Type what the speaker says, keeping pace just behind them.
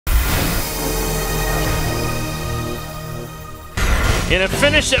in a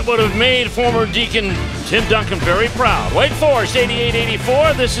finish that would have made former Deacon Tim Duncan very proud. Wake Forest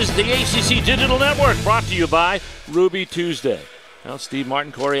 88-84. This is the ACC Digital Network, brought to you by Ruby Tuesday. Well, Steve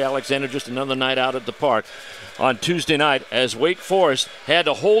Martin, Corey Alexander, just another night out at the park on Tuesday night as Wake Forest had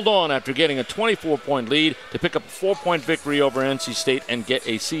to hold on after getting a 24-point lead to pick up a 4-point victory over NC State and get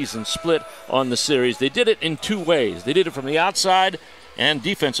a season split on the series. They did it in two ways. They did it from the outside, and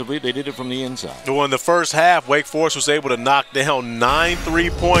defensively, they did it from the inside. Well, in the first half, Wake Forest was able to knock down 9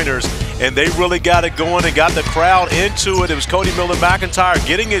 3-pointers, and they really got it going and got the crowd into it. It was Codi Miller-McIntyre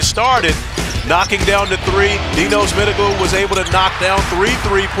getting it started, knocking down the three. Dinos Middlegood was able to knock down 3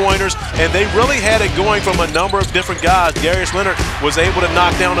 3-pointers, and they really had it going from a number of different guys. Darius Leonard was able to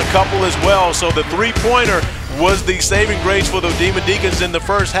knock down a couple as well, so the 3-pointer was the saving grace for the Demon Deacons in the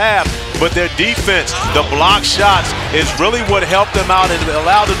first half, but their defense, the block shots, is really what helped them out and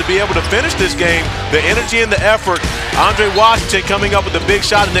allowed them to be able to finish this game. The energy and the effort, Andre Washington coming up with a big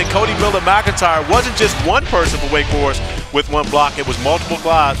shot, and then Codi Miller-McIntyre wasn't just one person for Wake Forest with one block. It was multiple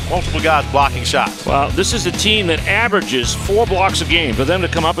guys blocking shots. Well, this is a team that averages 4 blocks a game. For them to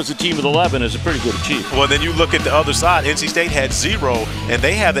come up as a team with 11 is a pretty good achievement. Well, then you look at the other side. NC State had 0, and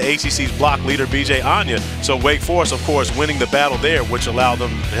they have the ACC's block leader, B.J. Anya. So Wake Forest, of course, winning the battle there, which allowed them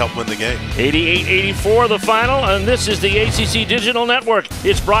to help win the game. 88-84 the final, and this is the ACC Digital Network.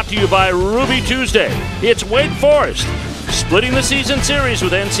 It's brought to you by Ruby Tuesday. It's Wake Forest splitting the season series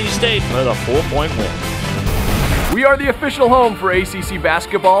with NC State with a 4-point win. We are the official home for ACC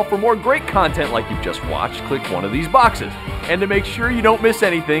basketball. For more great content like you've just watched, click one of these boxes. And to make sure you don't miss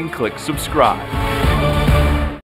anything, click subscribe.